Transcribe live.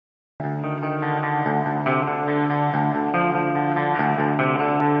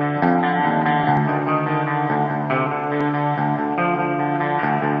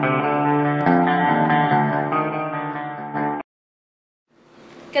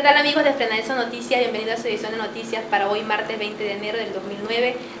¿Qué tal amigos de FRENADESO Noticias? Bienvenidos a su edición de noticias para hoy martes 20 de enero del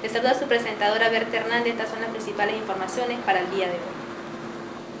 2009. Les saluda su presentadora Berta Hernández. Estas son las principales informaciones para el día de hoy.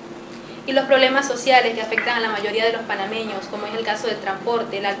 Y los problemas sociales que afectan a la mayoría de los panameños, como es el caso del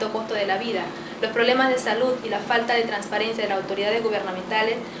transporte, el alto costo de la vida, los problemas de salud y la falta de transparencia de las autoridades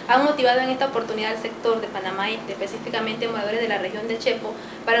gubernamentales, han motivado en esta oportunidad al sector de Panamá Este, específicamente moradores de la región de Chepo,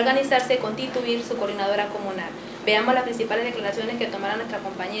 para organizarse y constituir su coordinadora comunal. Veamos las principales declaraciones que tomará nuestra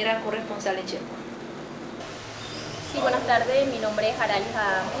compañera corresponsal en Chepo. Sí, buenas tardes, mi nombre es Aralis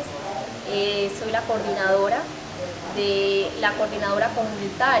Adames, soy la coordinadora de la coordinadora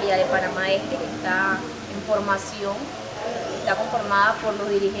comunitaria de Panamá Este, que está en formación, está conformada por los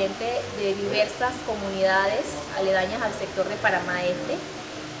dirigentes de diversas comunidades aledañas al sector de Panamá Este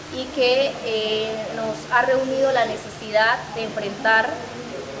y que nos ha reunido la necesidad de enfrentar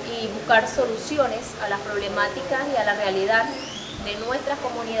y buscar soluciones a las problemáticas y a la realidad de nuestras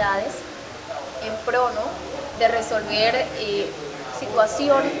comunidades en pro, ¿no?, de resolver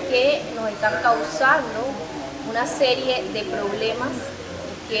situaciones que nos están causando una serie de problemas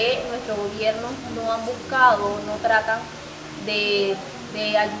que nuestros gobiernos no han buscado, no tratan de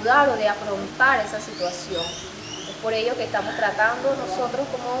ayudar o de afrontar esa situación. Es por ello que estamos tratando nosotros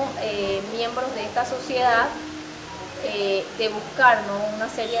como miembros de esta sociedad de buscar, ¿no?, una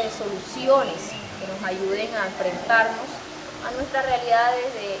serie de soluciones que nos ayuden a enfrentarnos a nuestras realidades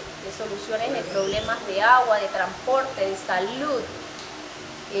de soluciones de problemas de agua, de transporte, de salud,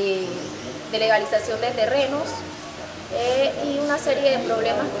 de legalización de terrenos y una serie de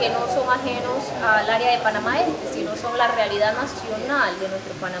problemas que no son ajenos al área de Panamá Este, sino son la realidad nacional de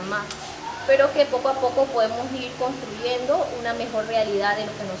nuestro Panamá, pero que poco a poco podemos ir construyendo una mejor realidad de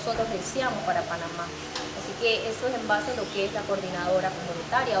lo que nosotros deseamos para Panamá. Así que eso es en base a lo que es la coordinadora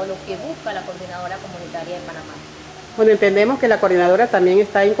comunitaria o lo que busca la coordinadora comunitaria de Panamá. Bueno, entendemos que la coordinadora también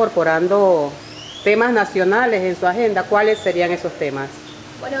está incorporando temas nacionales en su agenda. ¿Cuáles serían esos temas?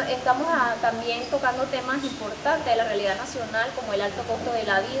 Bueno, estamos también tocando temas importantes de la realidad nacional, como el alto costo de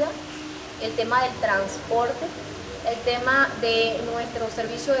la vida, el tema del transporte, el tema de nuestro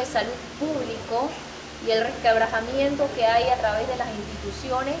servicio de salud público y el resquebrajamiento que hay a través de las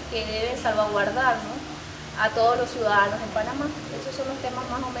instituciones que deben salvaguardar, ¿no?, a todos los ciudadanos en Panamá. Esos son los temas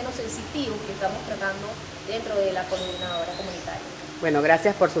más o menos sensitivos que estamos tratando dentro de la coordinadora comunitaria. Bueno,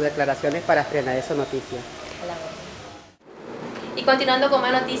 gracias por sus declaraciones para FRENADESO Noticias. Y continuando con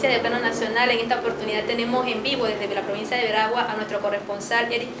más noticias de plano nacional, en esta oportunidad tenemos en vivo desde la provincia de Veragua a nuestro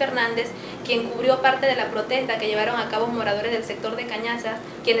corresponsal Eric Fernández, quien cubrió parte de la protesta que llevaron a cabo moradores del sector de Cañazas,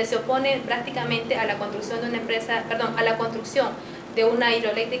 quienes se oponen prácticamente a la construcción de una a la construcción de una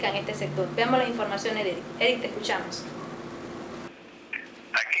hidroeléctrica en este sector. Veamos las informaciones de Eric. Eric, te escuchamos.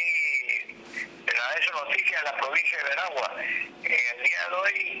 Aquí, FRENADESO Noticias de la provincia de Veragua. En el día de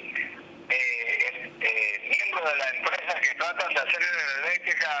hoy, miembros de la empresa que tratan de hacer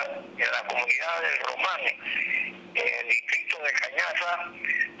hidroeléctrica en la comunidad del Román, en el distrito de Cañaza,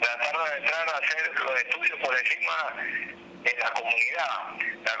 trataron de entrar a hacer los estudios por encima de la comunidad.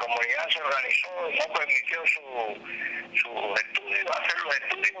 La comunidad se organizó, no permitió sus estudios, hacer los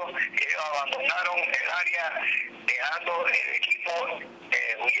estudios, y ellos abandonaron el área dejando el equipo,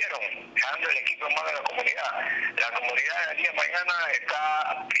 huyeron, dejando el equipo en manos de la comunidad. La comunidad el día de mañana está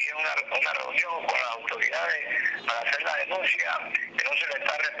pidiendo una reunión con las autoridades para hacer la denuncia, que no se le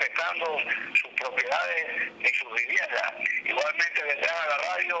está respetando sus propiedades ni sus viviendas. Igualmente vendrán a la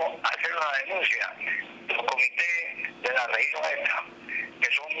radio a hacer una denuncia los comités de la región esta, que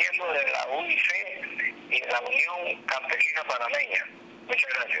son miembros de la UIC y de la Unión Campesina Panameña. Muchas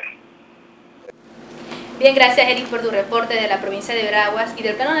gracias. Bien, gracias Eric por tu reporte de la provincia de Veraguas. Y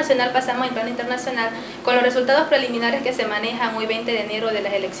del plano nacional pasamos al plano internacional con los resultados preliminares que se manejan hoy 20 de enero de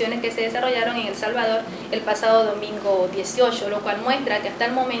las elecciones que se desarrollaron en El Salvador el pasado domingo 18, lo cual muestra que hasta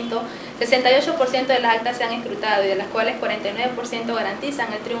el momento 68% de las actas se han escrutado y de las cuales 49%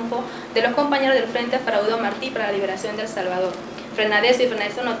 garantizan el triunfo de los compañeros del Frente Faraudo Martí para la Liberación de El Salvador. FRENADESO y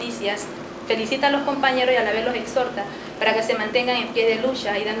FRENADESO Noticias felicita a los compañeros y a la vez los exhorta para que se mantengan en pie de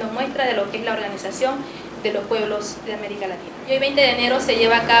lucha y dando muestra de lo que es la organización de los pueblos de América Latina. Y hoy 20 de enero se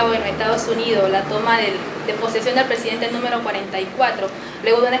lleva a cabo en los Estados Unidos la toma de posesión del presidente número 44,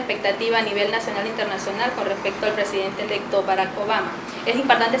 luego de una expectativa a nivel nacional e internacional con respecto al presidente electo Barack Obama. Es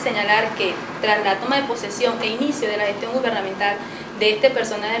importante señalar que tras la toma de posesión e inicio de la gestión gubernamental de este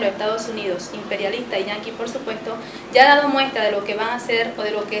personaje de los Estados Unidos, imperialista y yanqui por supuesto, ya ha dado muestra de lo que van a hacer o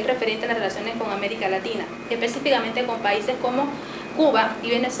de lo que es referente a las relaciones con América Latina, específicamente con países como Cuba y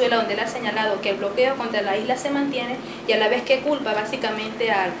Venezuela, donde él ha señalado que el bloqueo contra la isla se mantiene y a la vez que culpa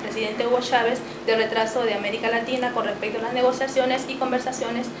básicamente al presidente Hugo Chávez del retraso de América Latina con respecto a las negociaciones y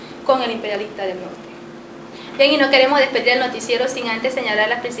conversaciones con el imperialista del norte. Bien, y no queremos despedir el noticiero sin antes señalar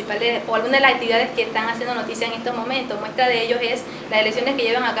las principales o algunas de las actividades que están haciendo noticia en estos momentos. Muestra de ellos es las elecciones que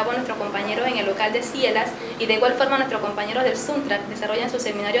llevan a cabo nuestros compañeros en el local de Cielas, y de igual forma nuestros compañeros del Suntrac desarrollan su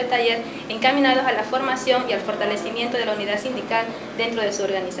seminario taller encaminados a la formación y al fortalecimiento de la unidad sindical dentro de su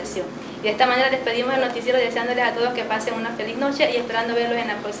organización. Y de esta manera despedimos el noticiero deseándoles a todos que pasen una feliz noche y esperando verlos en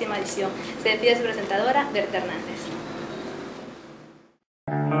la próxima edición. Se despide su presentadora, Berta Hernández.